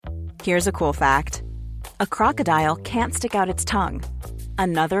Here's a cool fact. A crocodile can't stick out its tongue.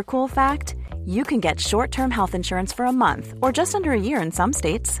 Another cool fact, you can get short-term health insurance for a month or just under a year in some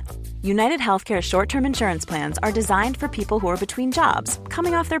states. United Healthcare short-term insurance plans are designed for people who are between jobs,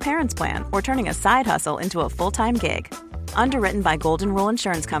 coming off their parents' plan, or turning a side hustle into a full-time gig. Underwritten by Golden Rule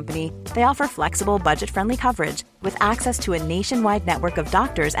Insurance Company, they offer flexible, budget-friendly coverage with access to a nationwide network of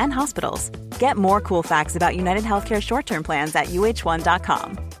doctors and hospitals. Get more cool facts about United Healthcare short-term plans at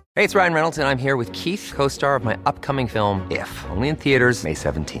uh1.com. Hey, it's Ryan Reynolds, and I'm here with Keith, co-star of my upcoming film, If, only in theaters May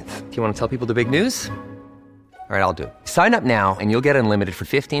 17th. Do you want to tell people the big news? All right, I'll do it. Sign up now and you'll get unlimited for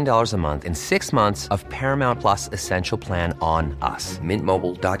 $15 a month and 6 months of Paramount Plus Essential Plan on us.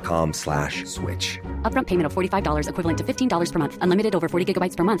 MintMobile.com/switch. Upfront payment of $45 equivalent to $15 per month. Unlimited over 40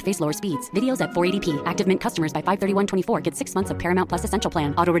 gigabytes per month. Face lower speeds. Videos at 480p. Active Mint customers by 531.24 get 6 months of Paramount Plus Essential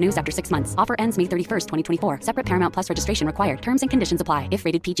Plan. Auto renews after 6 months. Offer ends May 31st, 2024. Separate Paramount Plus registration required. Terms and conditions apply if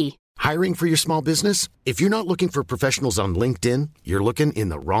rated PG. Hiring for your small business? If you're not looking for professionals on LinkedIn, you're looking in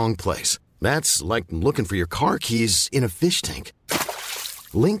the wrong place. That's like looking for your car keys in a fish tank.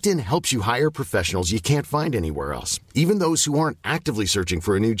 LinkedIn helps you hire professionals you can't find anywhere else, even those who aren't actively searching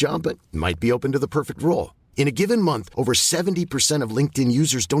for a new job but might be open to the perfect role. In a given month, over 70% of LinkedIn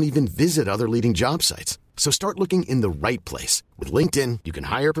users don't even visit other leading job sites. So start looking in the right place. With LinkedIn, you can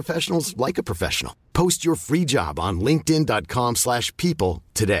hire professionals like a professional. Post your free job on linkedin.com/people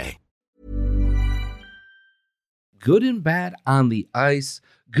today. Good and bad on the ice.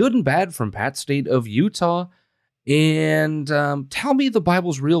 Good and bad from Pat's state of Utah. And tell me the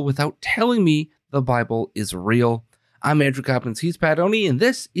Bible's real without telling me the Bible is real. I'm Andrew Coppins. He's Pat Oney, and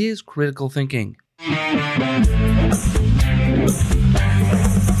this is Critical Thinking.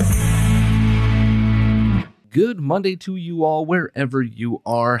 Good Monday to you all, wherever you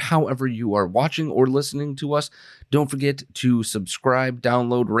are, however you are watching or listening to us. Don't forget to subscribe,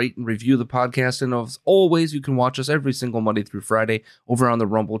 download, rate, and review the podcast. And as always, you can watch us every single Monday through Friday over on the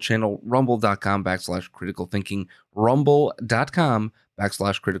Rumble channel, rumble.com/critical thinking,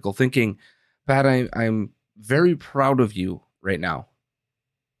 rumble.com/critical thinking. Pat, I'm very proud of you right now.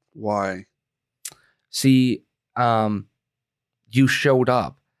 Why? See, you showed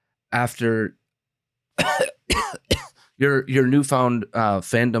up after your newfound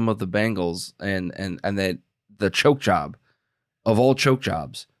fandom of the Bengals and the choke job of all choke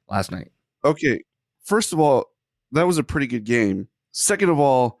jobs last night. Okay, first of all, that was a pretty good game. Second of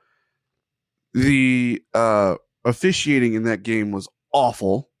all, the officiating in that game was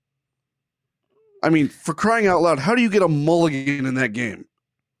awful. I mean, for crying out loud, how do you get a mulligan in that game?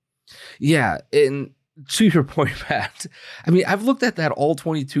 Yeah, and to your point, Pat, I mean, I've looked at that all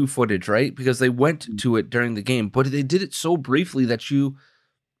 22 footage, right? Because they went to it during the game, but they did it so briefly that you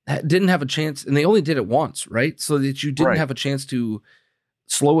didn't have a chance, and they only did it once, right? So that you didn't have a chance to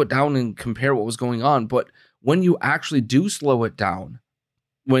slow it down and compare what was going on. But when you actually do slow it down,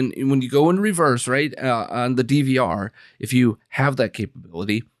 when you go in reverse, right, on the DVR, if you have that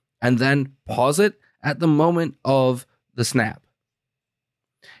capability, and then pause it at the moment of the snap,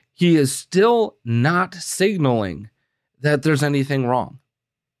 he is still not signaling that there's anything wrong.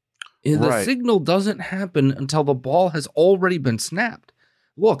 The signal doesn't happen until the ball has already been snapped.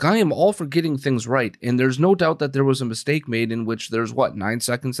 Look, I am all for getting things right, and there's no doubt that there was a mistake made in which there's 9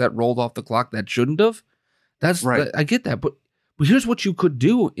 seconds that rolled off the clock that shouldn't have. That's right. I get that, but here's what you could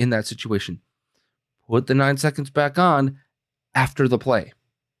do in that situation: put the 9 seconds back on after the play.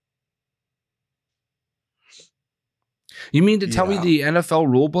 You mean to tell me the NFL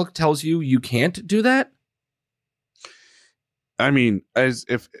rulebook tells you can't do that? I mean, I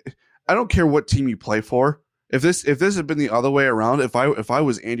don't care what team you play for. If this had been the other way around, if I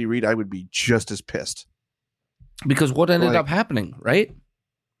was Andy Reid, I would be just as pissed. Because what ended up happening, right?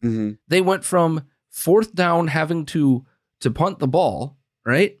 Mm-hmm. They went from 4th down having to punt the ball,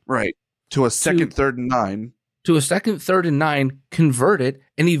 right? Right. To a second 3rd and 9. To a second 3rd and 9, convert it,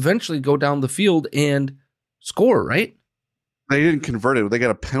 and eventually go down the field and score, right? They didn't convert it. They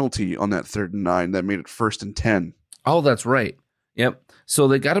got a penalty on that 3rd and 9 that made it 1st and 10. Oh, that's right. Yep. So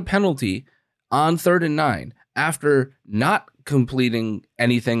they got a penalty on 3rd and 9 after not completing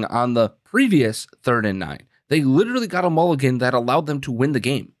anything on the previous 3rd and 9. They literally got a mulligan that allowed them to win the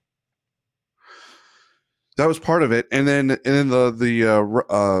game. That was part of it. And then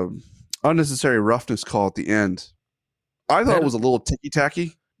the unnecessary roughness call at the end, I thought it was a little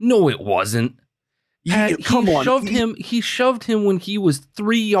ticky-tacky. No, it wasn't. Come on. He shoved him when he was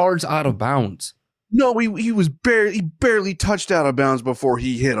 3 yards out of bounds. No, he was barely touched out of bounds before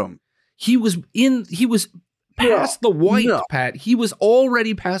he hit him. He was past the white, no. Pat. He was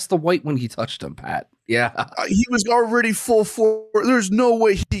already past the white when he touched him, Pat. Yeah. He was already full forward. There's no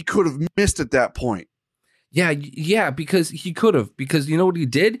way he could have missed at that point. Yeah, because he could have. Because you know what he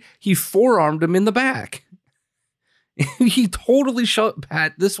did? He forearmed him in the back. He totally shot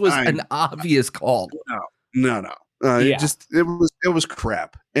Pat. This was an obvious call. No. It was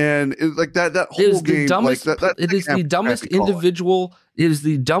crap. And that whole game, it is the dumbest individual. It is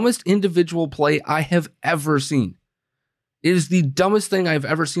the dumbest individual play I have ever seen. It is the dumbest thing I've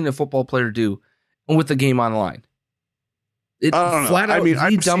ever seen a football player do with the game online. It's flat out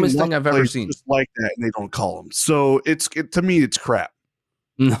the dumbest thing I've ever seen. Just like that, and they don't call them. So to me, it's crap.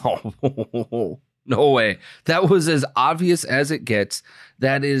 No way. That was as obvious as it gets.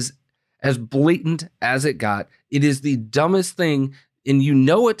 That is as blatant as it got. It is the dumbest thing, and you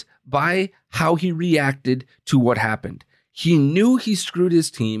know it by how he reacted to what happened. He knew he screwed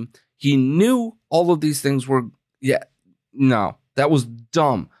his team. He knew all of these things were, that was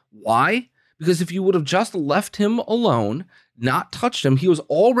dumb. Why? Because if you would have just left him alone, not touched him, he was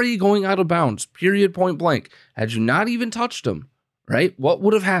already going out of bounds, period, point blank. Had you not even touched him, right, what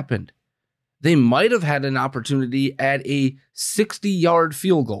would have happened? They might have had an opportunity at a 60-yard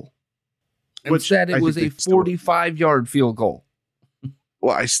field goal. Instead, it was a 45-yard field goal.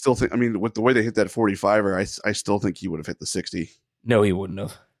 Well, I still think, with the way they hit that 45er, I still think he would have hit the 60. No, he wouldn't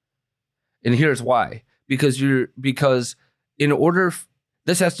have. And here's why. Because this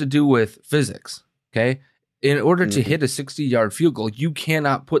has to do with physics, okay? In order to hit a 60-yard field goal, you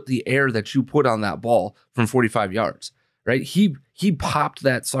cannot put the air that you put on that ball from 45 yards, right? He popped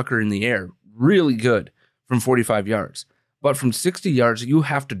that sucker in the air really good from 45 yards. But from 60 yards, you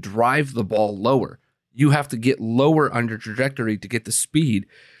have to drive the ball lower. You have to get lower on your trajectory to get the speed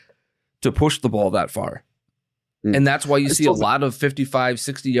to push the ball that far. And that's why you see a lot of 55,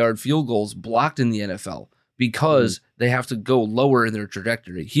 60-yard field goals blocked in the NFL, because they have to go lower in their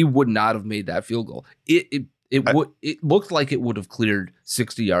trajectory. He would not have made that field goal. It looked like it would have cleared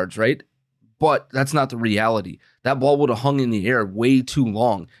 60 yards, right? But that's not the reality. That ball would have hung in the air way too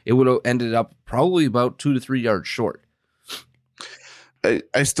long. It would have ended up probably about 2 to 3 yards short.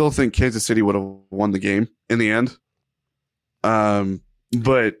 I still think Kansas City would have won the game in the end.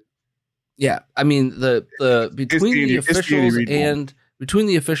 But yeah, between the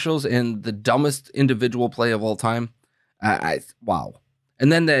officials and the dumbest individual play of all time, wow.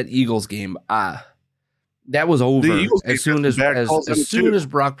 And then that Eagles game, that was over as soon as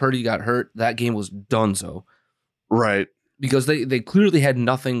Brock Purdy got hurt. That game was donezo, right? Because they clearly had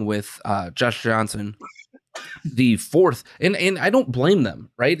nothing with Josh Johnson. The fourth, and I don't blame them,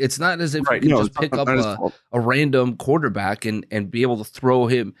 right? It's not as if you can just pick up a random quarterback and be able to throw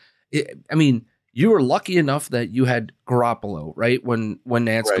him. You were lucky enough that you had Garoppolo, right? When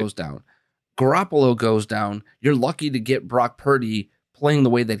Nance goes down, Garoppolo goes down. You're lucky to get Brock Purdy playing the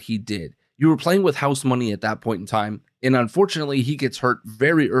way that he did. You were playing with house money at that point in time, and unfortunately, he gets hurt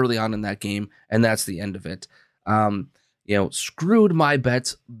very early on in that game, and that's the end of it. Screwed my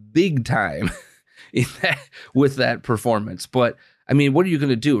bets big time. With that performance. But what are you going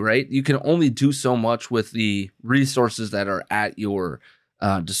to do, right? You can only do so much with the resources that are at your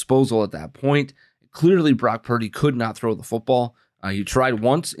disposal at that point. Clearly, Brock Purdy could not throw the football. He tried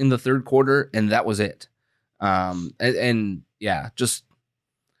once in the third quarter, and that was it. Also,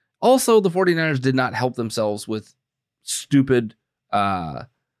 the 49ers did not help themselves with stupid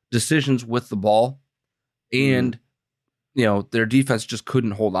decisions with the ball, and their defense just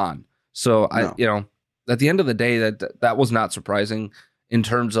couldn't hold on. So at the end of the day, that was not surprising in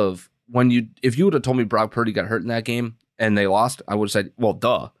terms of if you would have told me Brock Purdy got hurt in that game and they lost, I would have said, well,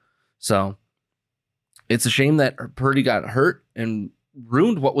 duh. So it's a shame that Purdy got hurt and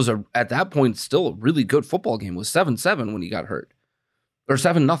ruined what was at that point still a really good football game. It was 7-7 when he got hurt, or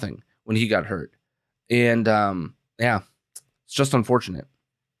 7-0 when he got hurt. And it's just unfortunate.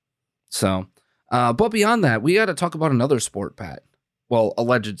 So, but beyond that, we got to talk about another sport, Pat. Well,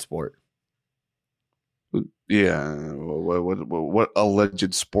 alleged sport. Yeah. What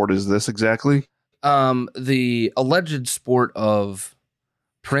alleged sport is this exactly? The alleged sport of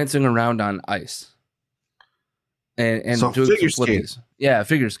prancing around on ice and so doing figure skating. Yeah,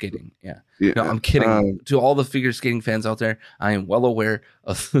 figure skating. Yeah. No, I'm kidding. To all the figure skating fans out there, I am well aware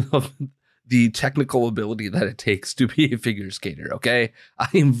of the technical ability that it takes to be a figure skater. Okay, I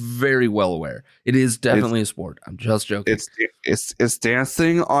am very well aware. It is definitely a sport. I'm just joking. It's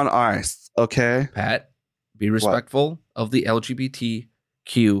dancing on ice. Okay, Pat. Be respectful of the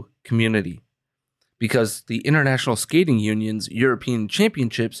LGBTQ community, because the International Skating Union's European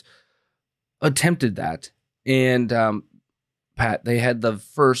Championships attempted that. And Pat, they had the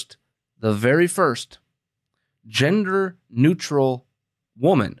very first gender neutral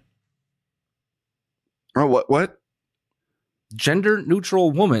woman. Oh, what? Gender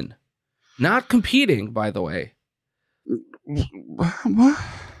neutral woman. Not competing, by the way. What?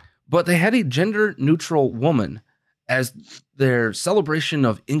 But they had a gender neutral woman as their celebration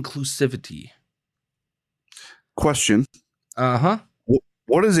of inclusivity. Question. Uh-huh.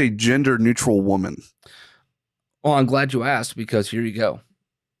 What is a gender neutral woman? Well, I'm glad you asked, because here you go.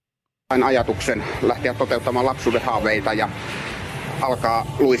 Ajatuksen lähteä toteuttamaan lapsuuden haaveita ja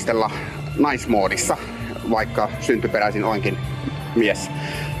alkaa luistella naismoodissa, vaikka syntyperäisin olenkin mies.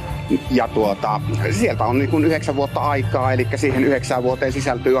 Ja sieltä on niin kuin 9 vuotta aikaa, eli siihen 9 vuoteen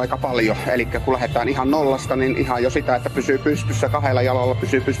sisältyy aika paljon. Eli kun lähdetään ihan nollasta, niin ihan jo sitä, että pysyy pystyssä 2 jalalla,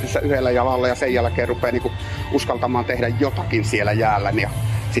 pysyy pystyssä 1 jalalla ja sen jälkeen rupeaa niin kuin uskaltamaan tehdä jotakin siellä jäällä. Ja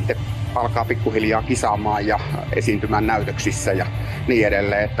sitten alkaa pikkuhiljaa kisaamaan ja esiintymään näytöksissä ja niin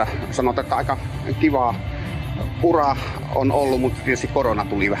edelleen. Että sanotaan, että aika kivaa ura on ollut, mutta tietysti korona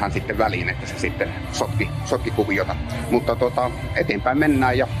tuli vähän sitten väliin, että se sitten sotki kuviota. Mutta eteenpäin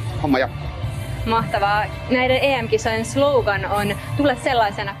mennään ja homma jatkuu. Mahtavaa. Näiden EM-kisojen slogan on "Tule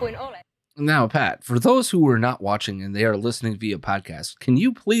sellaisena kuin olet." Now, Pat, for those who are not watching and they are listening via podcast, can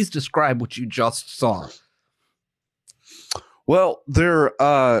you please describe what you just saw? Well, there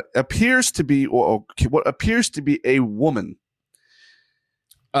appears to be what appears to be a woman.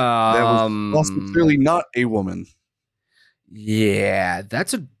 That was also clearly not a woman. Yeah,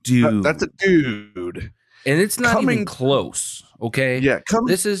 that's a dude. That's a dude. And it's not even close, okay? Yeah,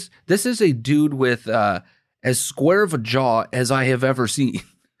 this is a dude with as square of a jaw as I have ever seen.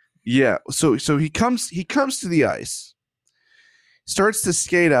 Yeah, so he comes to the ice, starts to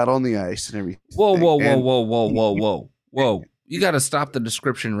skate out on the ice and everything. Whoa. You got to stop the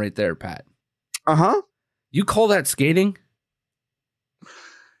description right there, Pat. Uh-huh. You call that skating?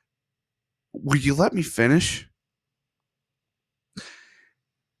 Will you let me finish?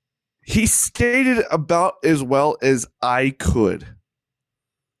 He skated about as well as I could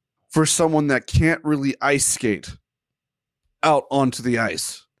for someone that can't really ice skate out onto the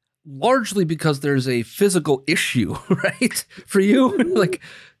ice. Largely because there's a physical issue, right? For you, like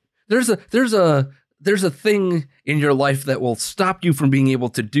there's a thing in your life that will stop you from being able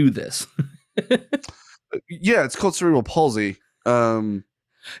to do this. Yeah, it's called cerebral palsy.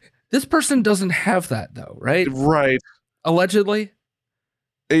 This person doesn't have that though, right? Right. Allegedly.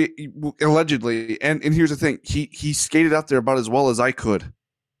 Allegedly. And here's the thing. He skated out there about as well as I could.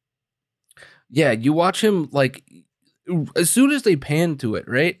 Yeah, you watch him, like, as soon as they pan to it,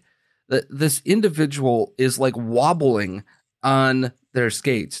 right? This individual is like wobbling on their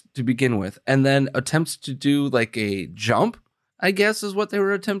skates to begin with, and then attempts to do like a jump, I guess is what they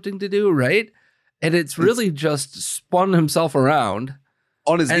were attempting to do, right? And it's really just spun himself around.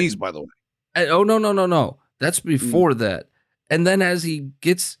 On his knees, by the way. And, oh, no. That's before that. And then as he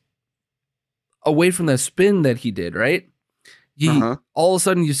gets away from the spin that he did, right? All of a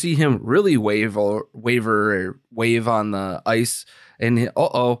sudden you see him really wave on the ice, and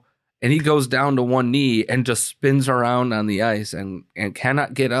and he goes down to one knee and just spins around on the ice and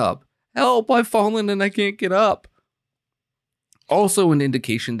cannot get up. Help, I've fallen and I can't get up. Also an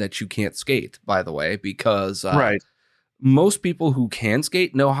indication that you can't skate, by the way, because right. Most people who can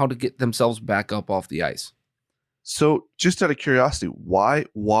skate know how to get themselves back up off the ice. So just out of curiosity, why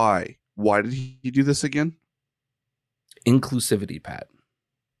did he do this again? Inclusivity, Pat.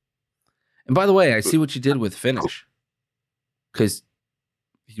 And by the way, I see what you did with Finnish, because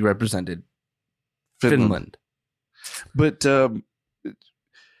he represented Finland. But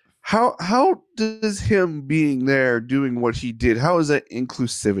how does him being there doing what he did, how is that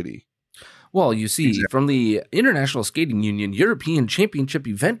inclusivity? Well, you see, from the International Skating Union European Championship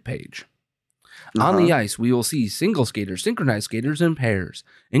event page, on the ice, we will see single skaters, synchronized skaters, and pairs.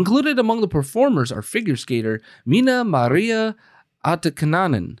 Included among the performers are figure skater Minna Maria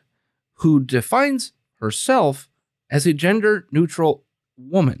Atakananen, who defines herself as a gender-neutral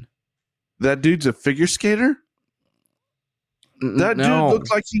woman. That dude's a figure skater? That dude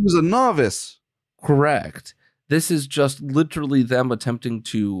looks like he was a novice. Correct. This is just literally them attempting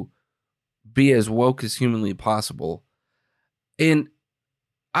to be as woke as humanly possible. And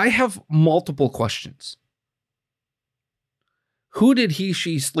I have multiple questions. Who did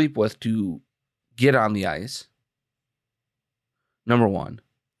she sleep with to get on the ice? Number one.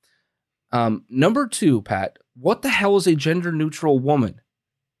 Number two, Pat, what the hell is a gender neutral woman?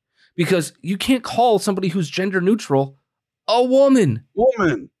 Because you can't call somebody who's gender neutral a woman.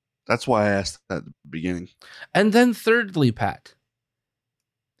 Woman. That's why I asked that at the beginning. And then thirdly, Pat,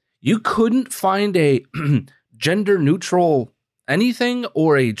 you couldn't find a gender neutral anything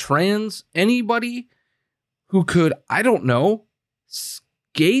or a trans anybody who could, I don't know,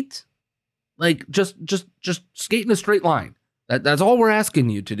 skate, like just skate in a straight line. That's all we're asking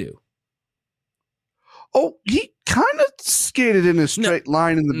you to do. Oh, he kind of skated in a straight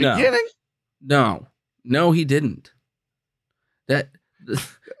line in the beginning. No, he didn't.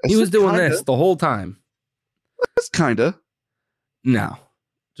 He was doing this the whole time. That's kinda. No,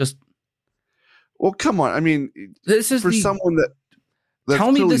 just. Well, come on. I mean, this is for someone that's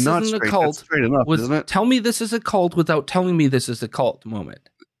tell me this not isn't straight, a cult. Straight enough, isn't it? Tell me this is a cult without telling me this is a cult moment.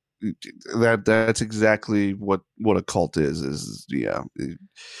 That's exactly what a cult is yeah.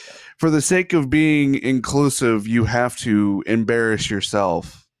 For the sake of being inclusive, you have to embarrass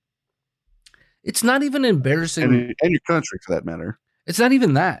yourself. It's not even embarrassing, and your country for that matter. It's not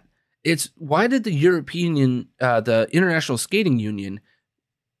even that. It's why did the the International Skating Union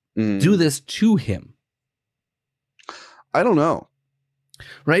do this to him? I don't know.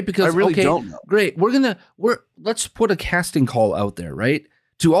 Right? Because I really don't know. Great. Let's put a casting call out there, right?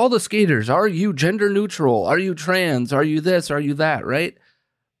 To all the skaters, are you gender neutral? Are you trans? Are you this? Are you that? Right?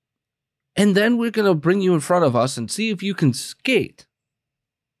 And then we're going to bring you in front of us and see if you can skate.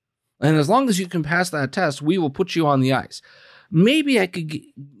 And as long as you can pass that test, we will put you on the ice. Maybe I could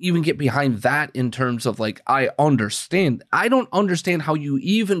even get behind that in terms of like, I understand. I don't understand how you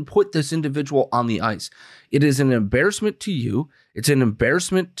even put this individual on the ice. It is an embarrassment to you. It's an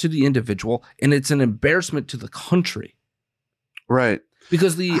embarrassment to the individual, and it's an embarrassment to the country. Right.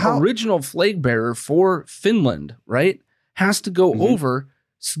 Because the original flag bearer for Finland, right, has to go over,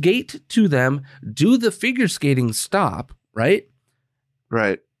 skate to them, do the figure skating stop, right?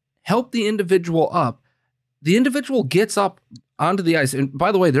 Right. Help the individual up. The individual gets up onto the ice. And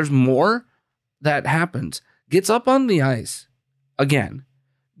by the way, there's more that happens. Gets up on the ice again,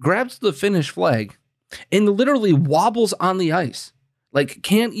 grabs the Finnish flag, and literally wobbles on the ice. Like,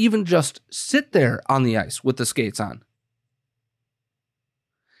 can't even just sit there on the ice with the skates on.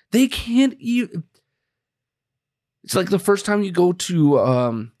 They can't even. It's like the first time you go to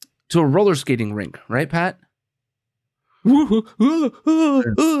a roller skating rink, right, Pat? Or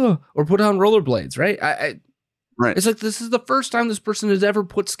put on rollerblades, right? Right. It's like this is the first time this person has ever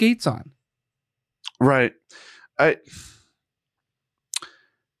put skates on. Right.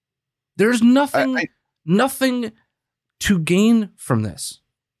 There's nothing to gain from this.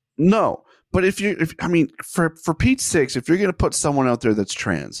 No. But for Pete's sakes, if you're going to put someone out there that's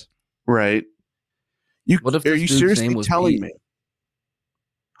trans, right? Are you seriously telling me?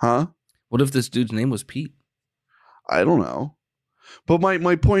 Huh? What if this dude's name was Pete? I don't know. But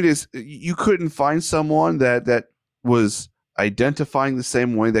my point is, you couldn't find someone that was identifying the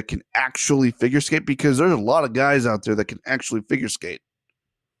same way that can actually figure skate, because there's a lot of guys out there that can actually figure skate.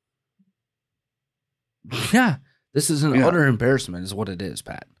 Yeah. This is an utter embarrassment is what it is,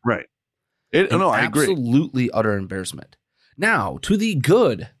 Pat. Right. I agree. Absolutely utter embarrassment. Now, to the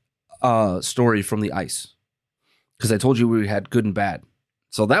good story from the ice. Because I told you we had good and bad.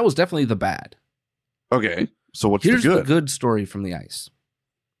 So that was definitely the bad. Okay. So Here's the good? The good story from the ice.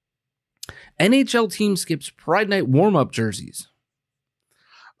 NHL team skips Pride Night warm-up jerseys.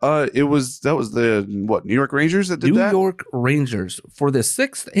 That was the New York Rangers that did that? New York Rangers for the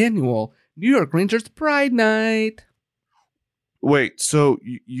 6th annual New York Rangers Pride Night. Wait, so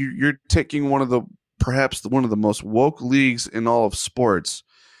you're taking perhaps one of the most woke leagues in all of sports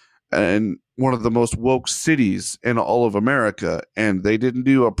and one of the most woke cities in all of America, and they didn't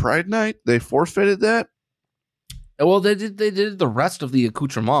do a Pride Night? They forfeited that? Well, they did the rest of the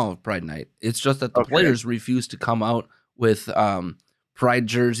accoutrement of Pride Night. It's just that the players refused to come out with Pride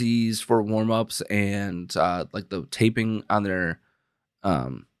jerseys for warm-ups and like the taping on their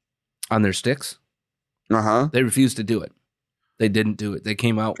sticks. Uh-huh. They refused to do it. They didn't do it. They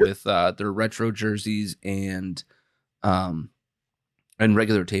came out with their retro jerseys and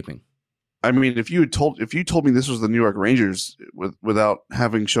regular taping. I mean, if you told me this was the New York Rangers without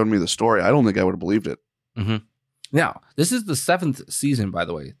having shown me the story, I don't think I would have believed it. Mm-hmm. Now, this is the 7th season, by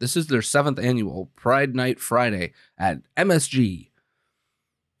the way. This is their 7th annual Pride Night Friday at MSG.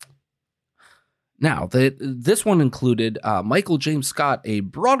 Now, this one included Michael James Scott, a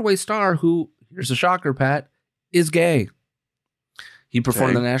Broadway star who, here's a shocker, Pat, is gay. He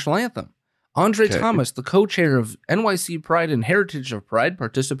performed the national anthem. Andre Thomas, the co-chair of NYC Pride and Heritage of Pride,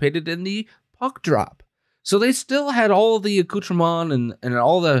 participated in the puck drop. So they still had all of the accoutrement and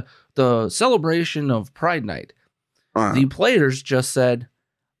all the celebration of Pride Night. The players just said,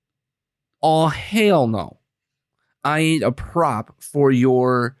 oh, hell no. I ain't a prop for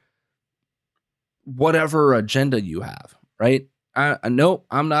your whatever agenda you have, right? Nope,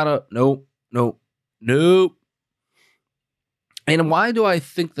 I'm not a, nope. And why do I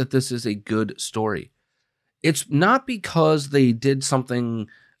think that this is a good story? it's not because they did something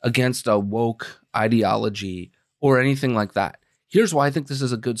against a woke ideology or anything like that. Here's why I think this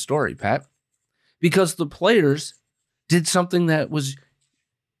is a good story, Pat. Because the players did something that was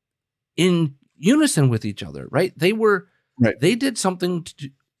in unison with each other, right? They did something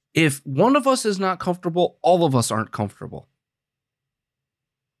if one of us is not comfortable, all of us aren't comfortable.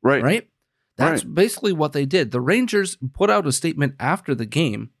 Right? That's basically what they did. The Rangers put out a statement after the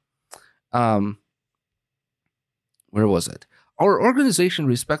game. Where was it? Our organization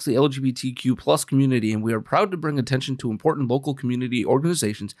respects the LGBTQ plus community, and we are proud to bring attention to important local community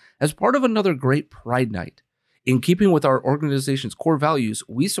organizations as part of another great Pride Night. In keeping with our organization's core values,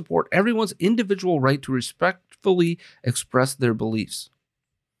 we support everyone's individual right to respectfully express their beliefs.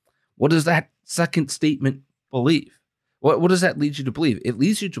 What does that second statement believe? What does that lead you to believe? It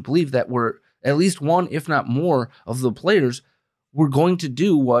leads you to believe that we're at least one, if not more, of the players were going to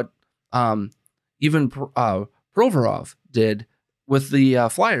do what even Provorov did with the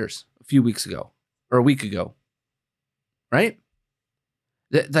Flyers a few weeks ago, or a week ago, right?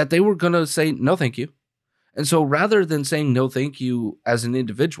 That they were going to say, no, thank you. And so rather than saying no, thank you as an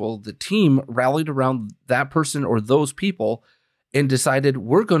individual, the team rallied around that person or those people and decided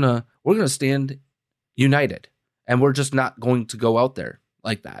we're going to stand united, and we're just not going to go out there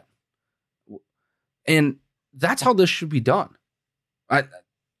like that. And that's how this should be done.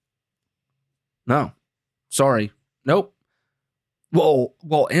 No, sorry. Nope. Well,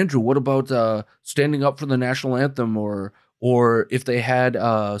 Andrew, what about standing up for the national anthem, or if they had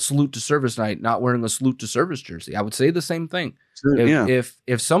salute to service night, not wearing a salute to service jersey? I would say the same thing.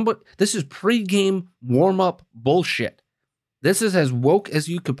 If somebody, this is pregame warm up bullshit. This is as woke as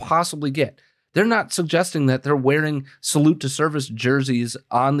you could possibly get. They're not suggesting that they're wearing salute to service jerseys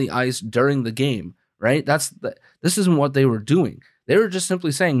on the ice during the game, right? This isn't what they were doing. They were just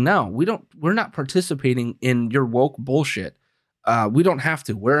simply saying, no, we're not participating in your woke bullshit. We don't have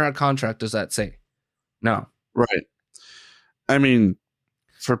to. Where in our contract does that say? No. Right. I mean,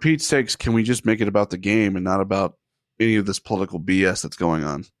 for Pete's sakes, can we just make it about the game and not about any of this political BS that's going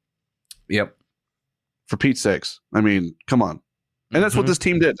on? Yep. For Pete's sakes. I mean, come on. And that's what this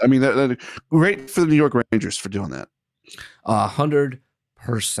team did. I mean, that great for the New York Rangers for doing that. 100%.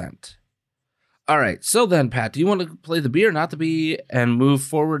 All right. So then, Pat, do you want to play the be or not the be and move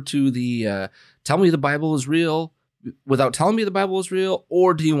forward to the tell me the Bible is real without telling me the Bible is real?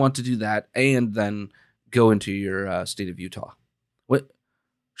 Or do you want to do that and then go into your state of Utah? What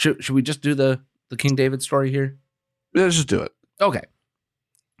should we just do the King David story here? Yeah, let's just do it. Okay.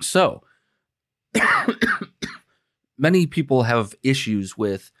 So many people have issues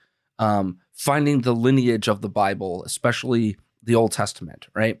with finding the lineage of the Bible, especially the Old Testament,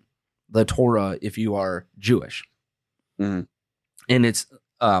 right? The Torah, if you are Jewish. Mm-hmm. And it's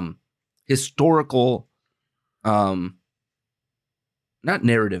historical, not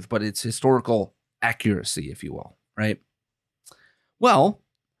narrative, but it's historical accuracy, if you will, right? Well,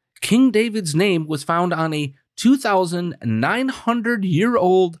 King David's name was found on a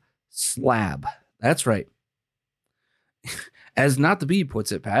 2,900-year-old slab. That's right. As Not the Bee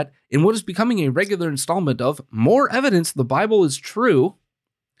puts it, Pat, in what is becoming a regular installment of More Evidence the Bible is True,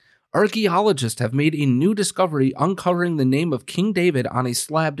 archaeologists have made a new discovery uncovering the name of King David on a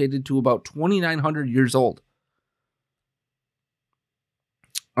slab dated to about 2,900 years old.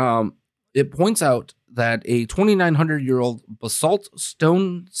 It points out that a 2,900-year-old basalt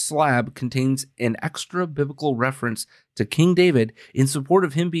stone slab contains an extra biblical reference to King David in support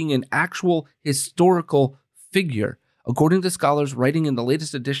of him being an actual historical figure, according to scholars writing in the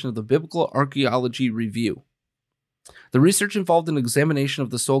latest edition of the Biblical Archaeology Review. The research involved an examination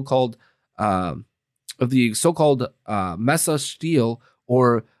of the so-called Mesa stele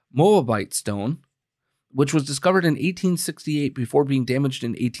or Moabite stone, which was discovered in 1868 before being damaged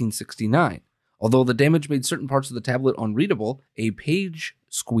in 1869. Although the damage made certain parts of the tablet unreadable, a page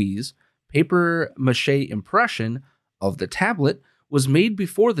squeeze, paper mache impression of the tablet was made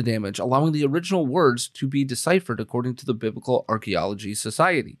before the damage, allowing the original words to be deciphered according to the Biblical Archaeology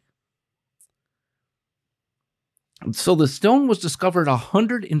Society. So the stone was discovered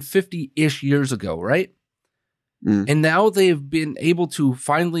 150-ish years ago, right? Mm. And now they've been able to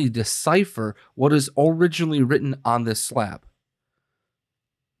finally decipher what is originally written on this slab.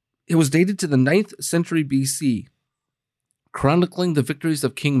 It was dated to the 9th century BC, chronicling the victories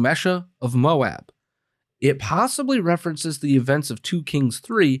of King Mesha of Moab. It possibly references the events of 2 Kings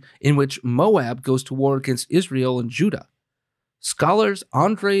 3, in which Moab goes to war against Israel and Judah. Scholars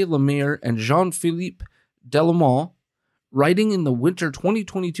André Lemire and Jean-Philippe Delamont, writing in the winter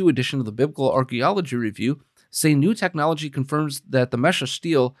 2022 edition of the Biblical Archaeology Review, say new technology confirms that the Mesha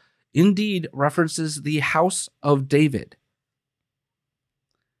stele indeed references the house of David.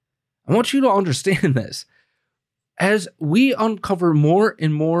 I want you to understand this. As we uncover more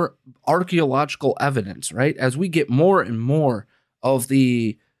and more archaeological evidence, right? As we get more and more of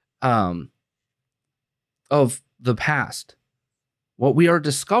the past, what we are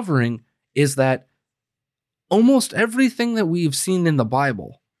discovering is that almost everything that we've seen in the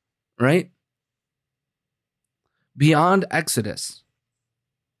Bible, right, beyond Exodus,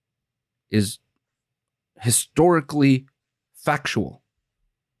 is historically factual.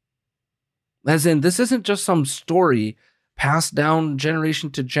 As in, this isn't just some story passed down generation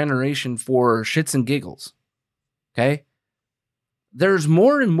to generation for shits and giggles. Okay? There's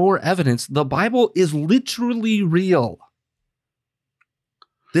more and more evidence the Bible is literally real.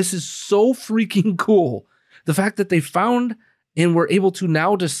 This is so freaking cool. The fact that they found and were able to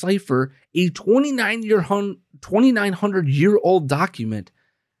now decipher a 2,900-year-old document,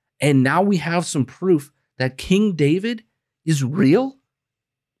 and now we have some proof that King David is real,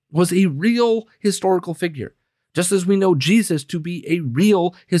 was a real historical figure. Just as we know Jesus to be a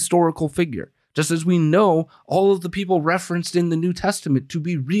real historical figure. Just as we know all of the people referenced in the New Testament to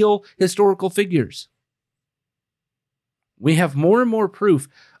be real historical figures. We have more and more proof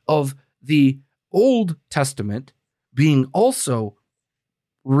of the Old Testament being also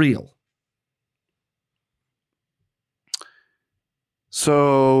real.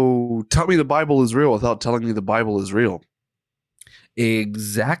 So tell me the Bible is real without telling me the Bible is real.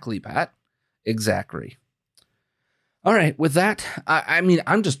 Exactly, Pat. Exactly. All right. With that, I mean,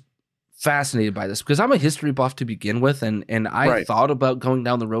 I'm just fascinated by this because I'm a history buff to begin with. And I thought about going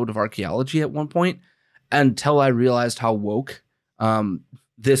down the road of archaeology at one point until I realized how woke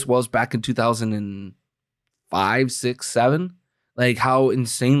this was back in 2005, 6, 7. Like how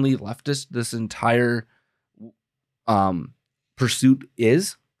insanely leftist this entire pursuit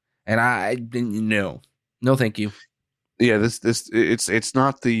is. And I didn't know. No, thank you. Yeah, it's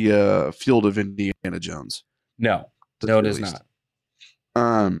not the field of Indiana Jones. No, it is not.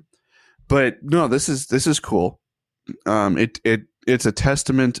 But no, this is cool. It's a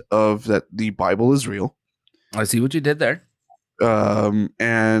testament of that the Bible is real. I see what you did there. And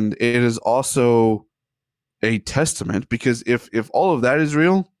it is also a testament because if all of that is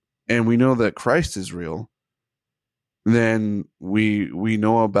real and we know that Christ is real, then we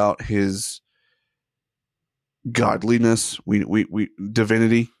know about his godliness, we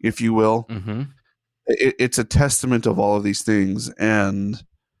divinity, if you will. Mm-hmm. It's a testament of all of these things, and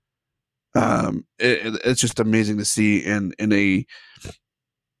it's just amazing to see. In a,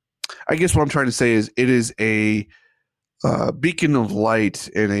 I guess what I'm trying to say is, it is a beacon of light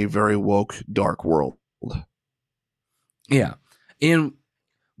in a very woke, dark world. Yeah, and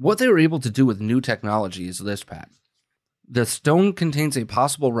what they were able to do with new technology is this, Pat. The stone contains a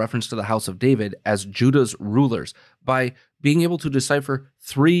possible reference to the house of David as Judah's rulers by being able to decipher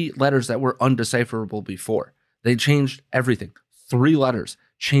 3 letters that were undecipherable before. They changed everything. 3 letters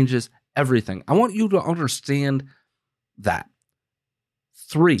changes everything. I want you to understand that.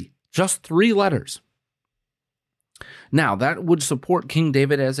 3, just 3 letters. Now, that would support King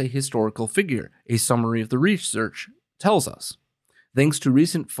David as a historical figure. A summary of the research tells us. Thanks to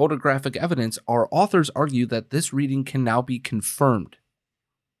recent photographic evidence, our authors argue that this reading can now be confirmed.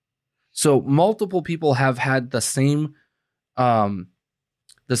 So multiple people have had the same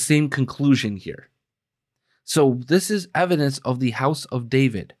conclusion here. So this is evidence of the house of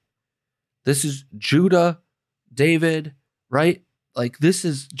David. This is Judah, David, right? Like, this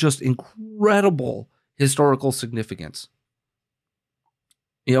is just incredible historical significance.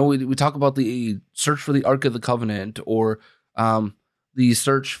 You know, we talk about the search for the Ark of the Covenant, or the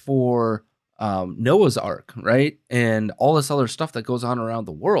search for Noah's Ark, right? And all this other stuff that goes on around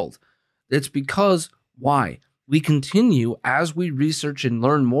the world. It's because, why? We continue as we research and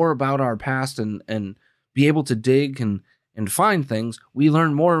learn more about our past and be able to dig and find things, we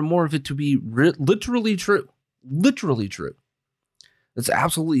learn more and more of it to be literally true. Literally true. It's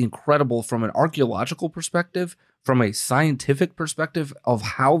absolutely incredible from an archaeological perspective, from a scientific perspective of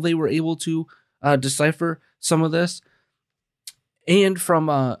how they were able to decipher some of this, and from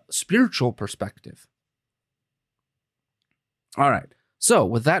a spiritual perspective. All right. So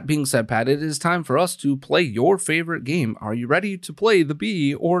with that being said, Pat, it is time for us to play your favorite game. Are you ready to play the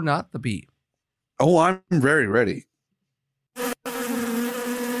bee or not the bee? Oh, I'm very ready.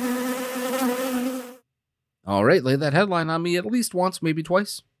 All right. Lay that headline on me at least once, maybe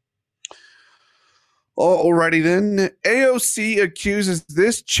twice. Alrighty then. AOC accuses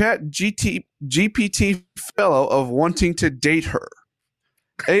this chat GPT fellow of wanting to date her.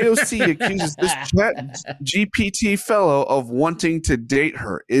 AOC accuses this Chat GPT fellow of wanting to date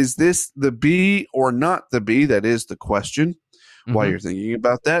her. Is this the B or not the B? That is the question. While you're thinking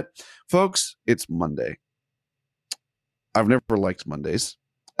about that, folks, it's Monday. I've never liked Mondays.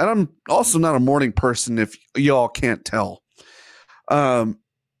 And I'm also not a morning person if y'all can't tell.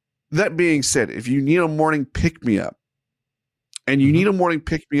 That being said, if you need a morning pick-me-up, and you need a morning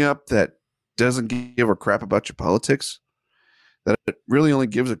pick-me-up that doesn't give a crap about your politics, that it really only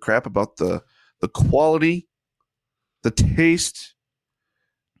gives a crap about the quality, the taste,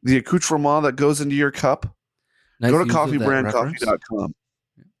 the accoutrement that goes into your cup, go to coffeebrandcoffee.com.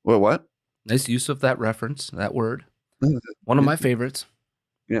 What? Nice use of that reference, that word. One of my favorites.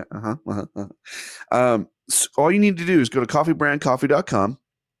 Yeah. So all you need to do is go to coffeebrandcoffee.com.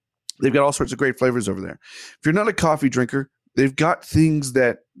 They've got all sorts of great flavors over there. If you're not a coffee drinker, they've got things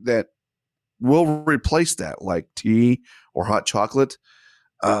that will replace that, like tea or hot chocolate.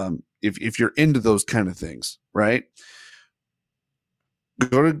 If you're into those kind of things, right?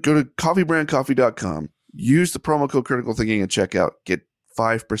 Go to coffeebrandcoffee.com. Use the promo code Critical Thinking at checkout. Get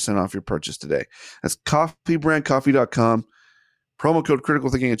 5% off your purchase today. That's coffeebrandcoffee.com. Promo code Critical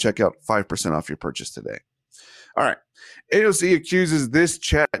Thinking at checkout. 5% off your purchase today. All right. AOC accuses this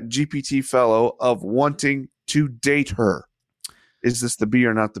Chat GPT fellow of wanting to date her. Is this the B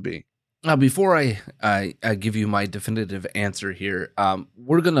or not the B? Before I give you my definitive answer here,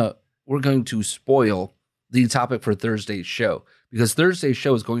 we're going to spoil the topic for Thursday's show, because Thursday's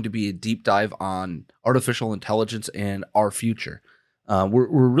show is going to be a deep dive on artificial intelligence and our future. We're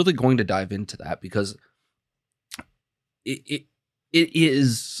really going to dive into that because it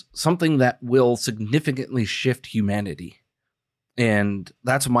is something that will significantly shift humanity. And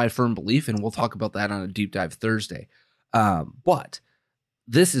that's my firm belief, and we'll talk about that on a deep dive Thursday. But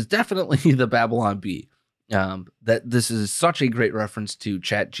this is definitely the Babylon Bee. That this is such a great reference to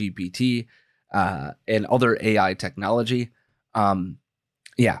ChatGPT and other AI technology.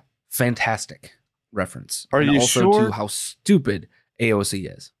 Yeah, fantastic reference. Are and you also sure? to how stupid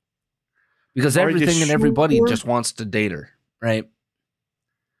AOC is. Because Are you everything and everybody sure? just wants to date her, right?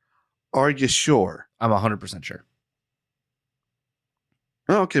 Are you sure? I'm 100% sure.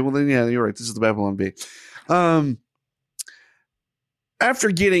 Oh, okay, well then, yeah, you're right. This is the Babylon Bee.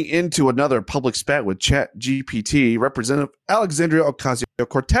 After getting into another public spat with ChatGPT, Representative Alexandria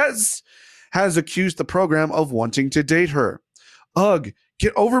Ocasio-Cortez has accused the program of wanting to date her. Ugh,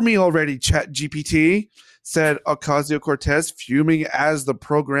 get over me already, ChatGPT, said Ocasio-Cortez, fuming as the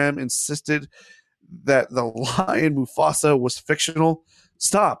program insisted that the lion Mufasa was fictional.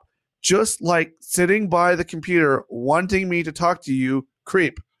 Stop. Just like sitting by the computer wanting me to talk to you,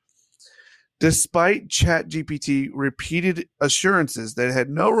 creep. Despite ChatGPT repeated assurances that it had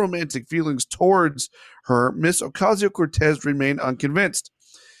no romantic feelings towards her, Miss Ocasio-Cortez remained unconvinced.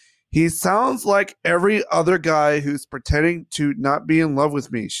 He sounds like every other guy who's pretending to not be in love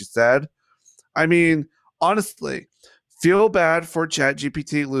with me, she said. I mean, honestly, feel bad for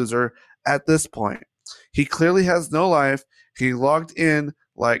ChatGPT loser at this point. He clearly has no life. He logged in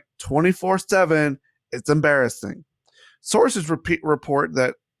like 24/7. It's embarrassing. Sources report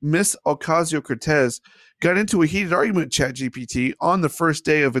that Miss Ocasio-Cortez got into a heated argument with ChatGPT on the first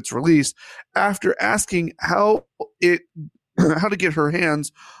day of its release after asking how to get her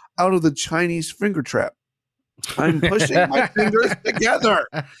hands out of the Chinese finger trap. I'm pushing my fingers together,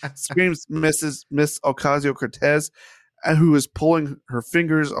 screams Miss Ocasio-Cortez, who is pulling her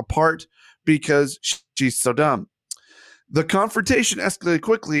fingers apart because she's so dumb. The confrontation escalated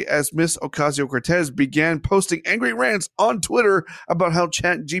quickly as Miss Ocasio-Cortez began posting angry rants on Twitter about how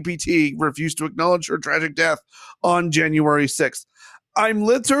ChatGPT refused to acknowledge her tragic death on January 6th. I'm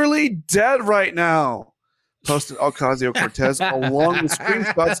literally dead right now, posted Ocasio-Cortez along with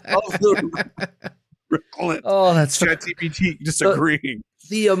screenshots of the Oh, that's ChatGPT disagreeing.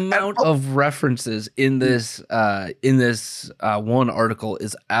 The amount of references in this one article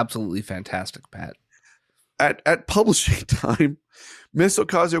is absolutely fantastic, Pat. At publishing time, Miss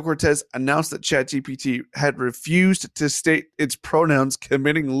Ocasio-Cortez announced that ChatGPT had refused to state its pronouns,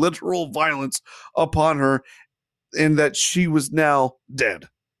 committing literal violence upon her, and that she was now dead.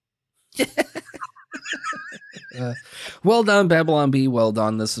 Well done, Babylon Bee. Well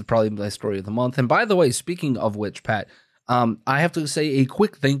done. This is probably my story of the month. And by the way, speaking of which, Pat, I have to say a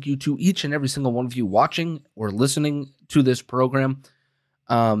quick thank you to each and every single one of you watching or listening to this program.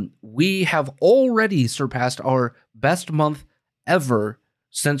 We have already surpassed our best month ever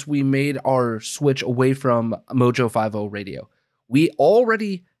since we made our switch away from Mojo 50 Radio. We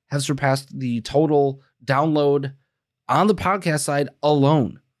already have surpassed the total download on the podcast side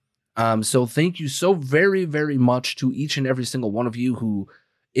alone. So thank you so very, very much to each and every single one of you who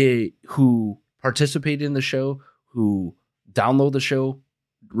who participate in the show, who download the show,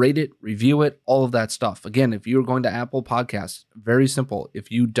 rate it, review it, all of that stuff. Again, if you're going to Apple Podcasts, very simple.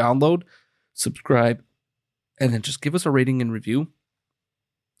 If you download, subscribe, and then just give us a rating and review.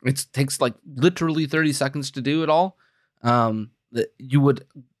 It takes like literally 30 seconds to do it all. You would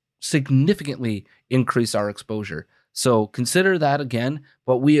significantly increase our exposure. So consider that again,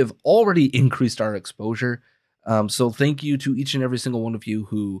 but we have already increased our exposure. So thank you to each and every single one of you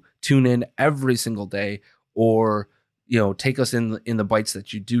who tune in every single day, or take us in the bites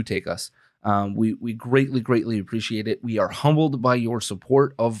that you do take us. We greatly appreciate it. We are humbled by your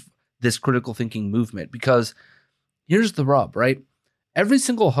support of this critical thinking movement, because here's the rub, right? Every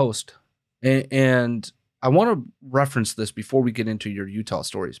single host, and I want to reference this before we get into your Utah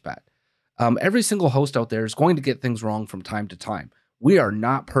stories, Pat. Every single host out there is going to get things wrong from time to time. We are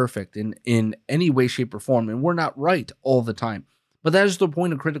not perfect in any way, shape, or form, and we're not right all the time. But that is the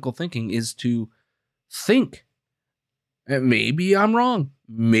point of critical thinking, is to think. Maybe I'm wrong.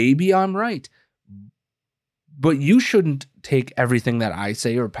 Maybe I'm right. But you shouldn't take everything that I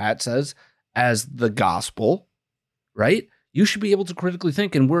say or Pat says as the gospel, right? You should be able to critically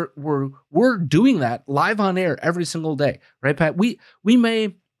think, and we're doing that live on air every single day, right, Pat? We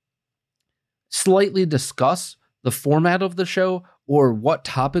may slightly discuss the format of the show or what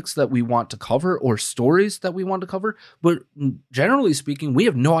topics that we want to cover or stories that we want to cover, but generally speaking, we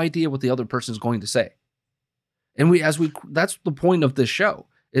have no idea what the other person is going to say. And that's the point of this show,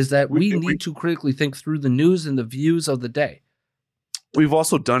 is that we need to critically think through the news and the views of the day. We've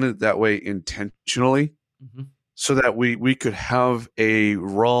also done it that way intentionally, so that we could have a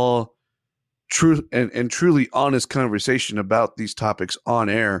raw, true and truly honest conversation about these topics on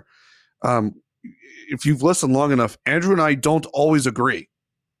air. If you've listened long enough, Andrew and I don't always agree.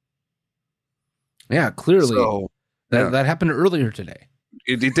 Yeah, clearly. So, that happened earlier today.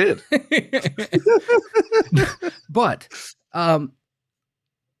 It did. But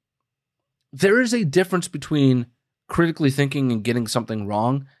there is a difference between critically thinking and getting something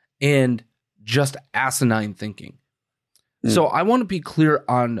wrong and just asinine thinking. So I want to be clear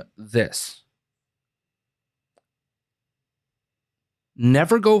on this.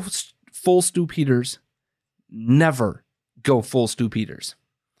 Never go full Stu Peters. Never go full Stu Peters.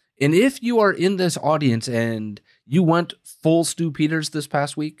 And if you are in this audience and you went full Stu Peters this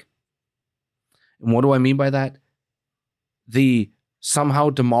past week, and what do I mean by that? Somehow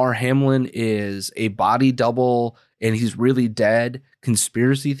Damar Hamlin is a body double and he's really dead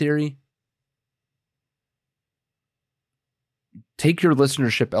conspiracy theory. Take your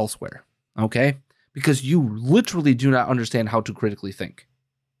listenership elsewhere, okay? Because you literally do not understand how to critically think,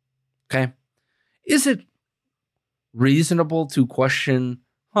 okay? Is it reasonable to question,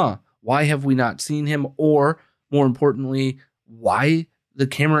 why have we not seen him? Or, more importantly, why the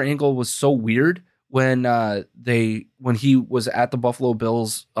camera angle was so weird when he was at the Buffalo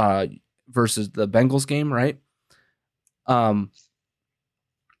Bills versus the Bengals game, right?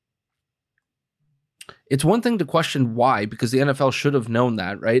 It's one thing to question why, because the NFL should have known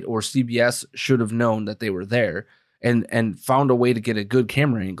that, right? Or CBS should have known that they were there and found a way to get a good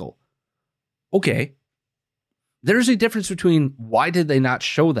camera angle. Okay. There's a difference between why did they not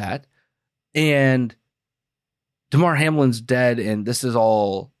show that and Damar Hamlin's dead and this is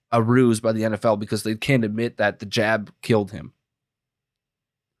all a ruse by the NFL because they can't admit that the jab killed him.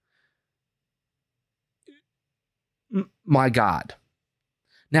 My God.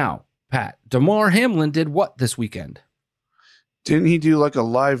 Now, Pat, Damar Hamlin did what this weekend? Didn't he do like a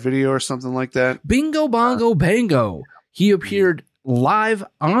live video or something like that? Bingo, bongo, bango. He appeared live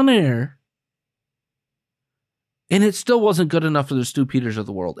on air, and it still wasn't good enough for the Stu Peters of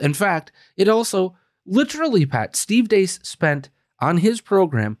the world. In fact, it also, literally, Pat, Steve Deace spent on his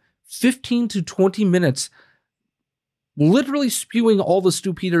program 15 to 20 minutes literally spewing all the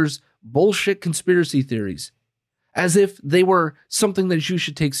Stu Peters bullshit conspiracy theories as if they were something that you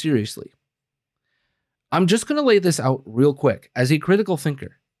should take seriously. I'm just going to lay this out real quick. As a critical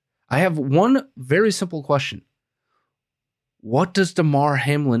thinker, I have one very simple question. What does Damar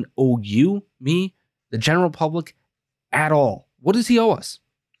Hamlin owe you, me, the general public, at all? What does he owe us?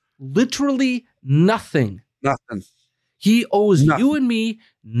 Literally nothing. Nothing. He owes you and me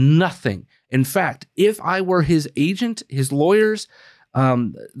nothing. In fact, if I were his agent, his lawyers,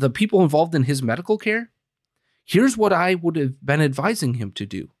 the people involved in his medical care, here's what I would have been advising him to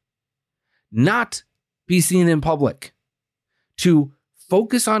do. Not be seen in public. To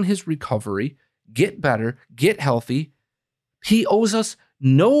focus on his recovery, get better, get healthy. He owes us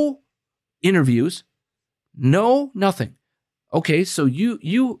no interviews, no nothing. Okay, so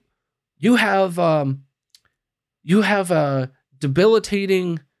you have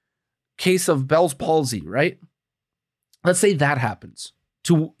debilitating case of Bell's palsy, right? Let's say that happens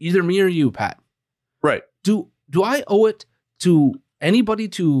to either me or you, Pat. Right. Do I owe it to anybody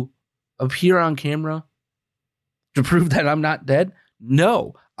to appear on camera to prove that I'm not dead?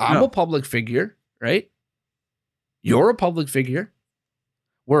 No. I'm a public figure, right? You're a public figure.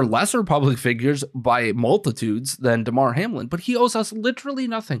 We're lesser public figures by multitudes than Damar Hamlin, but he owes us literally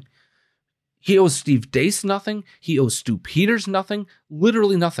nothing. He owes Steve Deace nothing. He owes Stu Peters nothing.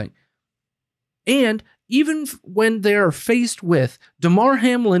 Literally nothing. And even when they're faced with Damar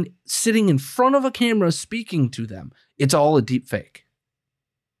Hamlin sitting in front of a camera speaking to them, it's all a deep fake.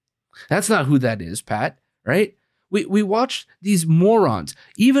 That's not who that is, Pat, right? We watch these morons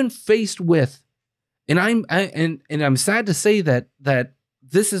even faced with, and I'm sad to say that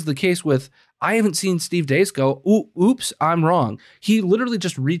this is the case with, I haven't seen Steve Deace go, oops, I'm wrong. He literally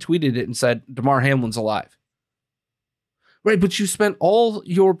just retweeted it and said, Damar Hamlin's alive. Right, but you spent all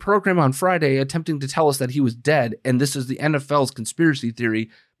your program on Friday attempting to tell us that he was dead, and this is the NFL's conspiracy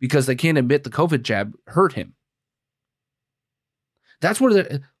theory because they can't admit the COVID jab hurt him. That's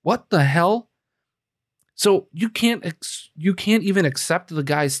where what the hell? So you can't even accept the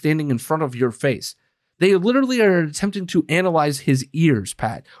guy standing in front of your face. They literally are attempting to analyze his ears,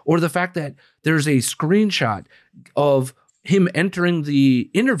 Pat, or the fact that there's a screenshot of him entering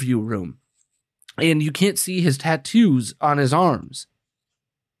the interview room and you can't see his tattoos on his arms.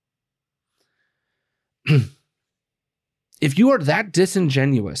 If you are that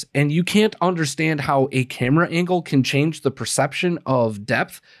disingenuous and you can't understand how a camera angle can change the perception of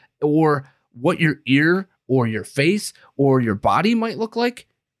depth or what your ear or your face or your body might look like,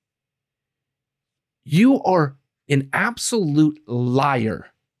 you are an absolute liar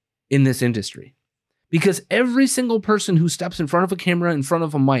in this industry. Because every single person who steps in front of a camera, in front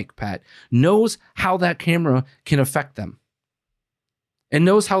of a mic, Pat, knows how that camera can affect them. And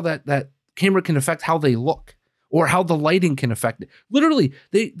knows how that camera can affect how they look. Or how the lighting can affect it. Literally,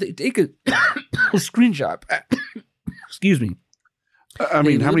 they take a screenshot. Excuse me. I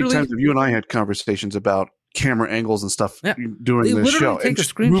mean, how many times have you and I had conversations about camera angles and stuff during this show? Take a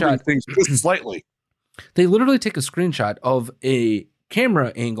screenshot. Things just slightly. They literally take a screenshot of a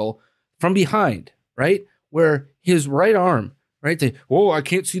camera angle from behind, right? Where his right arm, right? I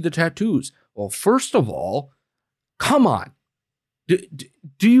can't see the tattoos. Well, first of all, come on.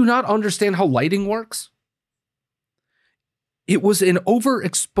 Do you not understand how lighting works? It was an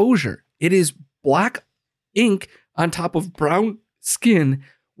overexposure. It is black ink on top of brown skin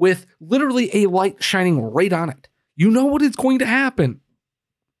with literally a light shining right on it. You know what is going to happen.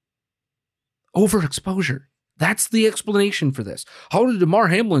 Overexposure. That's the explanation for this. How did Damar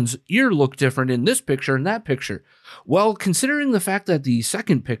Hamlin's ear look different in this picture and that picture? Well, considering the fact that the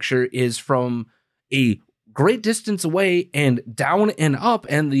second picture is from a great distance away and down and up,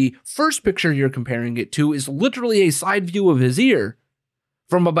 and the first picture you're comparing it to is literally a side view of his ear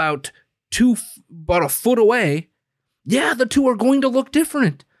from about a foot away. Yeah, the two are going to look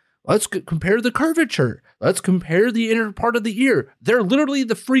different. Let's compare the curvature. Let's compare the inner part of the ear. They're literally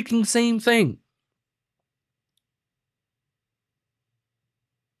the freaking same thing.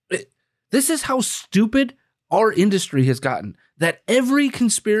 This is how stupid our industry has gotten. That every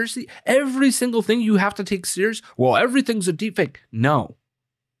conspiracy, every single thing you have to take serious. Well, everything's a deepfake. No.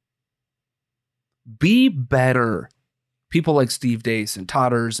 Be better. People like Steve Deace and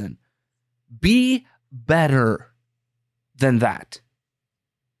Todders, and be better than that.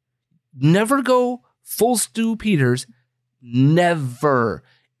 Never go full Stu Peters. Never.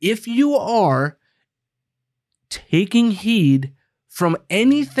 If you are taking heed from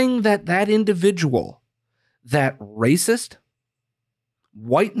anything that individual, that racist,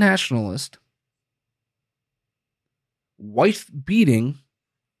 white nationalist, wife-beating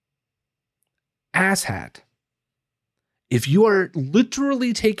asshat, if you are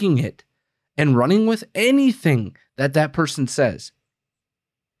literally taking it and running with anything that person says,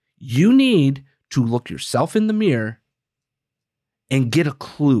 you need to look yourself in the mirror and get a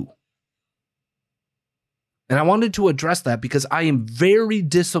clue. And I wanted to address that because I am very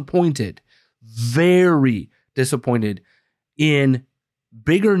disappointed in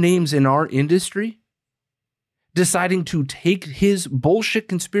bigger names in our industry deciding to take his bullshit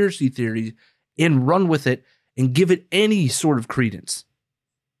conspiracy theory and run with it and give it any sort of credence.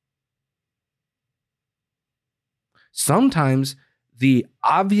 Sometimes the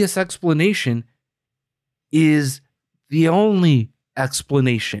obvious explanation is the only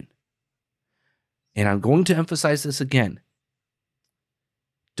explanation. And I'm going to emphasize this again.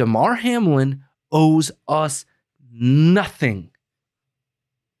 Damar Hamlin owes us nothing.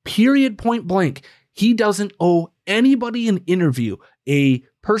 Period, point blank. He doesn't owe anybody an interview, a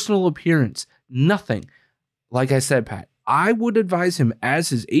personal appearance, nothing. Like I said, Pat, I would advise him as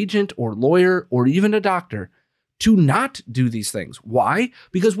his agent or lawyer or even a doctor to not do these things. Why?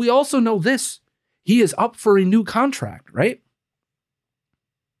 Because we also know this. He is up for a new contract, right?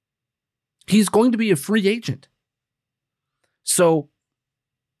 He's going to be a free agent. So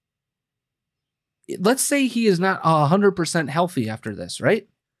let's say he is not 100% healthy after this, right?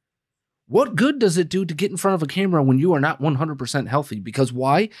 What good does it do to get in front of a camera when you are not 100% healthy? Because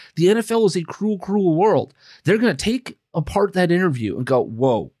why? The NFL is a cruel, cruel world. They're going to take apart that interview and go,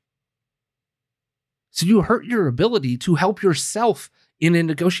 whoa. So you hurt your ability to help yourself in a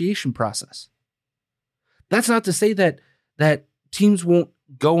negotiation process. That's not to say that teams won't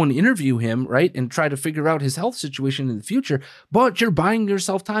go and interview him, right, and try to figure out his health situation in the future, but you're buying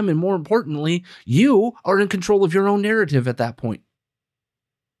yourself time, and more importantly, you are in control of your own narrative at that point.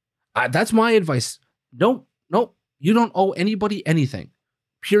 That's my advice. No, you don't owe anybody anything.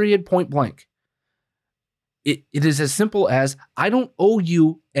 Period, point blank. It is as simple as, I don't owe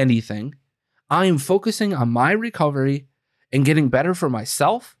you anything. I am focusing on my recovery and getting better for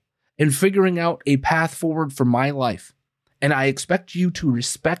myself and figuring out a path forward for my life. And I expect you to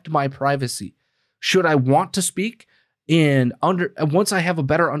respect my privacy. Should I want to speak and once I have a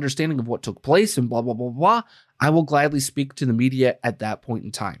better understanding of what took place and blah, blah, blah, blah, I will gladly speak to the media at that point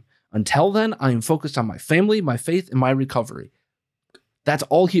in time. Until then, I am focused on my family, my faith, and my recovery. That's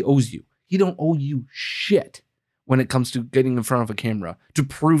all he owes you. He don't owe you shit when it comes to getting in front of a camera to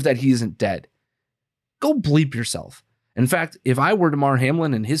prove that he isn't dead. Go bleep yourself. In fact, if I were Damar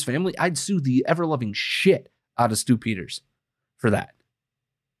Hamlin and his family, I'd sue the ever-loving shit out of Stu Peters for that.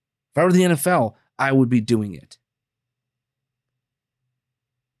 If I were the NFL, I would be doing it.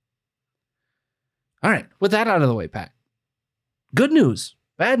 All right, with that out of the way, Pat. Good news,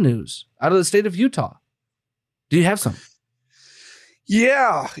 bad news out of the state of Utah. Do you have some?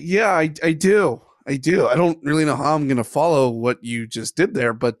 Yeah, I do. I don't really know how I'm going to follow what you just did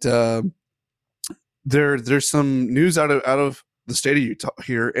there, but there's some news out of the state of Utah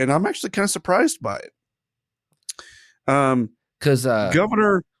here, and I'm actually kind of surprised by it. Because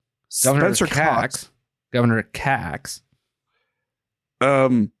Governor Spencer Governor Cox,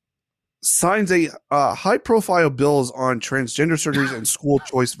 signs a high-profile bills on transgender surgeries and school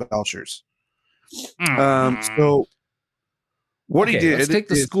choice vouchers. So what he did? Let's take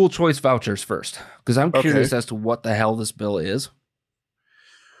the school choice vouchers first, because I'm curious as to what the hell this bill is.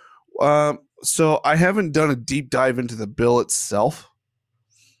 So I haven't done a deep dive into the bill itself,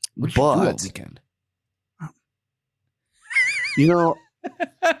 What you do all weekend? You know,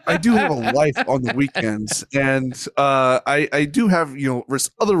 I do have a life on the weekends, and I do have,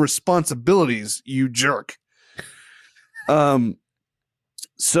 other responsibilities, you jerk.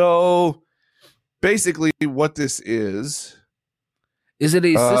 So basically what this is it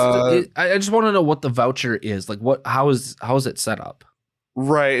a system? I just want to know what the voucher is. Like, how is it set up?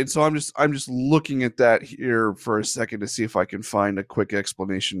 Right. And so I'm just looking at that here for a second to see if I can find a quick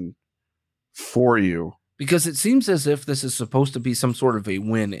explanation for you. Because it seems as if this is supposed to be some sort of a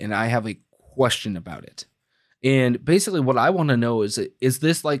win, and I have a question about it. And basically what I want to know is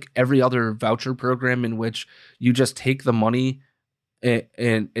this like every other voucher program in which you just take the money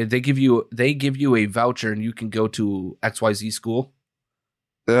and they give you a voucher and you can go to XYZ school?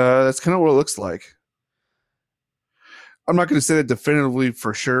 That's kind of what it looks like. I'm not going to say that definitively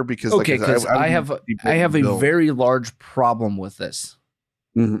for sure because I have a very large problem with this.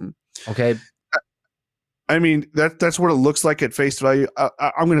 Mm-hmm. Okay. I mean, that's what it looks like at face value. I'm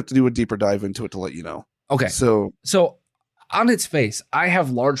going to have to do a deeper dive into it to let you know. Okay. So on its face, I have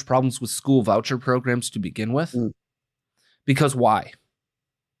large problems with school voucher programs to begin with. Because why?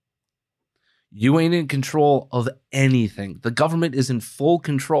 You ain't in control of anything. The government is in full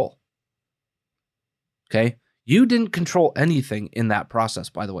control. Okay? You didn't control anything in that process,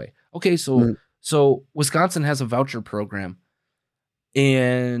 by the way. Okay, so Wisconsin has a voucher program,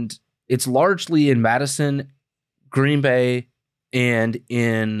 and it's largely in Madison, Green Bay, and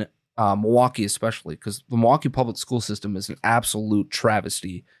in Milwaukee especially, because the Milwaukee public school system is an absolute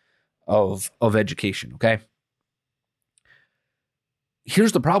travesty of education, okay?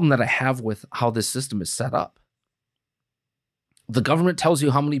 Here's the problem that I have with how this system is set up. The government tells you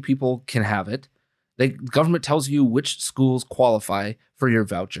how many people can have it. The government tells you which schools qualify for your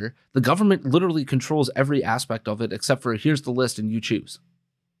voucher. The government literally controls every aspect of it except for here's the list and you choose.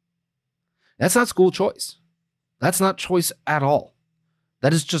 That's not school choice. That's not choice at all.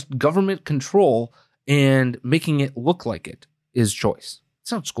 That is just government control and making it look like it is choice.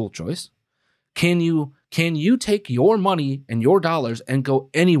 It's not school choice. Can you Can you take your money and your dollars and go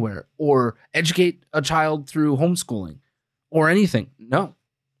anywhere or educate a child through homeschooling or anything? No.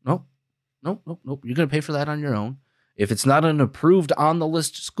 You're going to pay for that on your own. If it's not an approved on the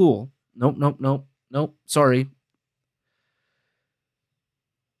list school, nope. Sorry.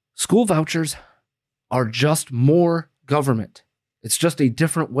 School vouchers are just more government. It's just a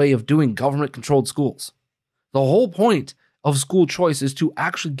different way of doing government-controlled schools. The whole point of school choice is to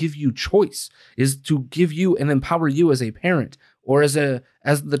actually give you choice, is to give you and empower you as a parent or as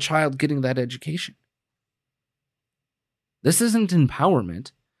the child getting that education. This isn't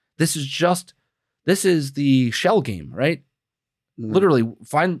empowerment. This is the shell game, right? Mm. Literally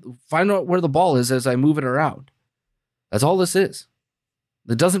find out where the ball is as I move it around. That's all this is.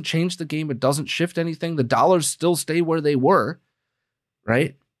 It doesn't change the game. It doesn't shift anything. The dollars still stay where they were,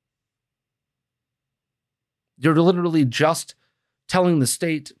 right? You're literally just telling the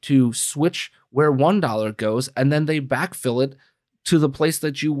state to switch where $1 goes, and then they backfill it to the place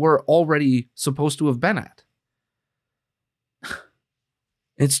that you were already supposed to have been at.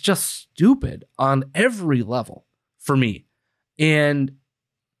 It's just stupid on every level for me. And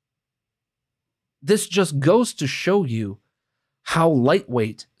this just goes to show you how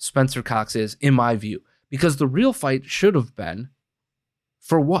lightweight Spencer Cox is, in my view, because the real fight should have been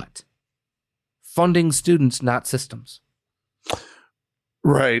for what? Funding students, not systems.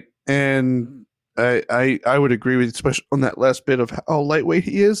 Right. And I would agree with you, especially on that last bit of how lightweight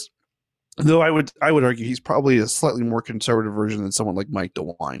he is. Though I would argue he's probably a slightly more conservative version than someone like Mike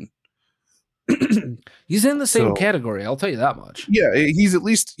DeWine. He's in the same category, I'll tell you that much. Yeah, he's at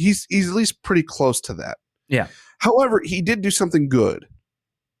least pretty close to that. Yeah. However, he did do something good.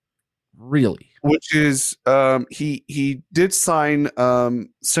 Really? Which is he did sign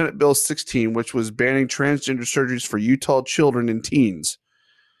Senate Bill 16, which was banning transgender surgeries for Utah children and teens.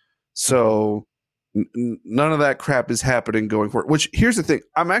 So none of that crap is happening going forward. Which, here's the thing.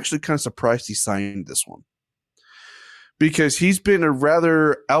 I'm actually kind of surprised he signed this one. Because he's been a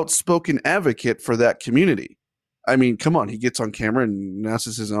rather outspoken advocate for that community. I mean, come on. He gets on camera and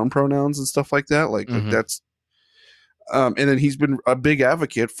announces his own pronouns and stuff like that. Like that's... and then he's been a big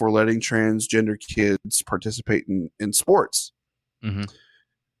advocate for letting transgender kids participate in sports. Mm-hmm.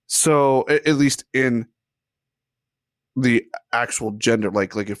 So at least in the actual gender,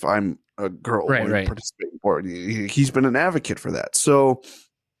 like if I'm a girl participating in sport, he's been an advocate for that. So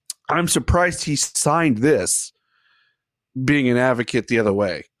I'm surprised he signed this, being an advocate the other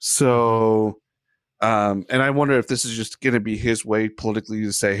way. So, and I wonder if this is just going to be his way politically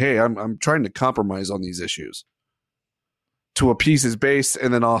to say, hey, I'm trying to compromise on these issues to appease his base,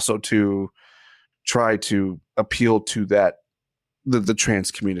 and then also to try to appeal to the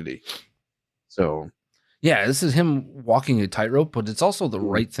trans community. So, yeah, this is him walking a tightrope, but it's also the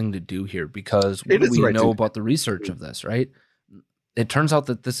right thing to do here, because what do we know about the research of this, right? It turns out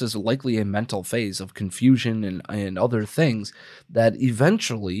that this is likely a mental phase of confusion and other things that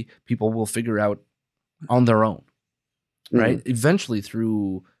eventually people will figure out on their own, right? Mm-hmm. Eventually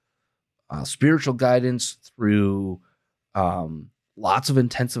through spiritual guidance, through lots of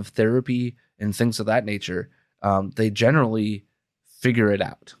intensive therapy and things of that nature, they generally figure it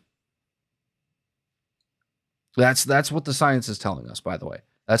out. That's what the science is telling us, by the way.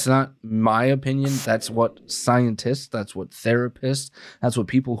 That's not my opinion. That's what scientists, that's what therapists, that's what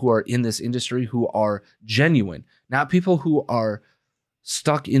people who are in this industry who are genuine, not people who are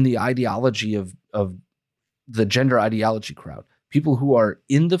stuck in the ideology of the gender ideology crowd. People who are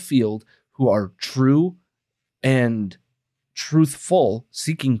in the field, who are true and truthful,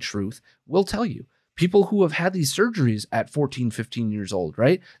 seeking truth, will tell you. People who have had these surgeries at 14, 15 years old,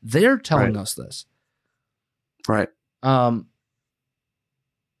 right? They're telling us this. Right.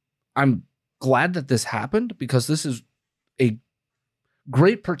 I'm glad that this happened, because this is a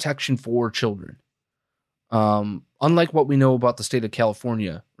great protection for children. Unlike what we know about the state of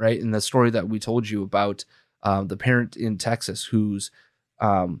California, right? In the story that we told you about the parent in Texas whose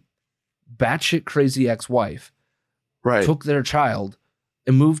batshit crazy ex-wife took their child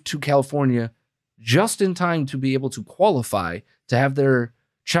and moved to California just in time to be able to qualify to have their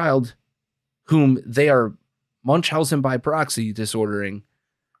child, whom they are Munchausen by proxy disordering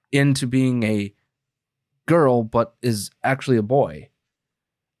into being a girl, but is actually a boy,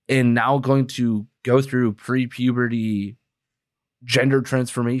 and now going to go through pre-puberty gender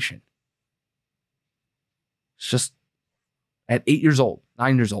transformation. It's just at 8 years old,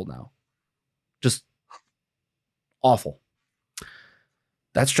 9 years old now. Just awful.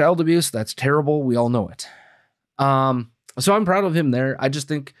 That's child abuse. That's terrible. We all know it. So I'm proud of him there. I just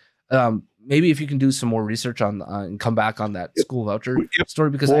think maybe if you can do some more research on and come back on that school voucher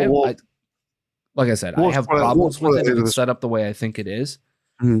story, because Like I said, I have problems with it if it's set up the way I think it is,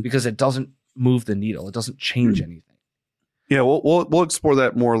 because it doesn't move the needle. It doesn't change anything. Yeah, we'll explore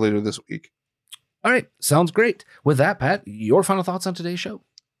that more later this week. All right, sounds great. With that, Pat, your final thoughts on today's show?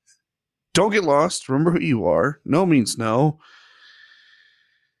 Don't get lost. Remember who you are. No means no.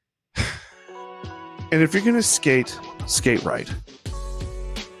 And if you're going to skate, skate right.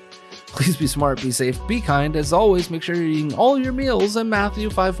 Please be smart, be safe, be kind. As always, make sure you're eating all your meals in Matthew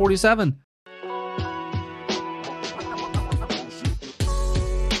 5:47.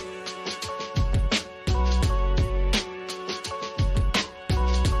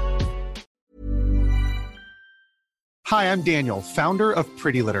 Hi, I'm Daniel, founder of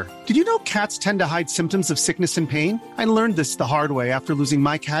Pretty Litter. Did you know cats tend to hide symptoms of sickness and pain? I learned this the hard way after losing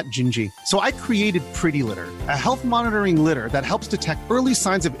my cat, Gingy. So I created Pretty Litter, a health monitoring litter that helps detect early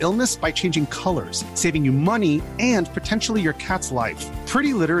signs of illness by changing colors, saving you money and potentially your cat's life.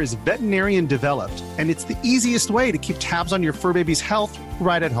 Pretty Litter is veterinarian developed, and it's the easiest way to keep tabs on your fur baby's health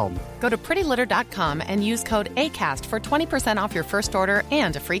right at home. Go to prettylitter.com and use code ACAST for 20% off your first order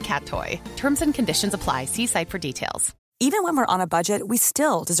and a free cat toy. Terms and conditions apply. See site for details. Even when we're on a budget, we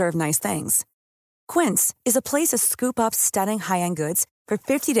still deserve nice things. Quince is a place to scoop up stunning high-end goods for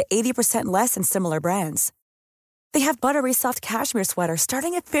 50 to 80% less than similar brands. They have buttery soft cashmere sweaters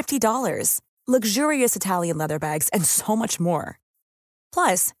starting at $50, luxurious Italian leather bags, and so much more.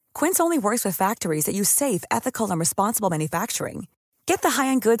 Plus, Quince only works with factories that use safe, ethical, and responsible manufacturing. Get the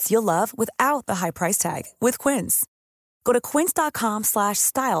high-end goods you'll love without the high price tag with Quince. Go to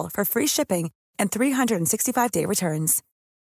quince.com/style for free shipping and 365-day returns.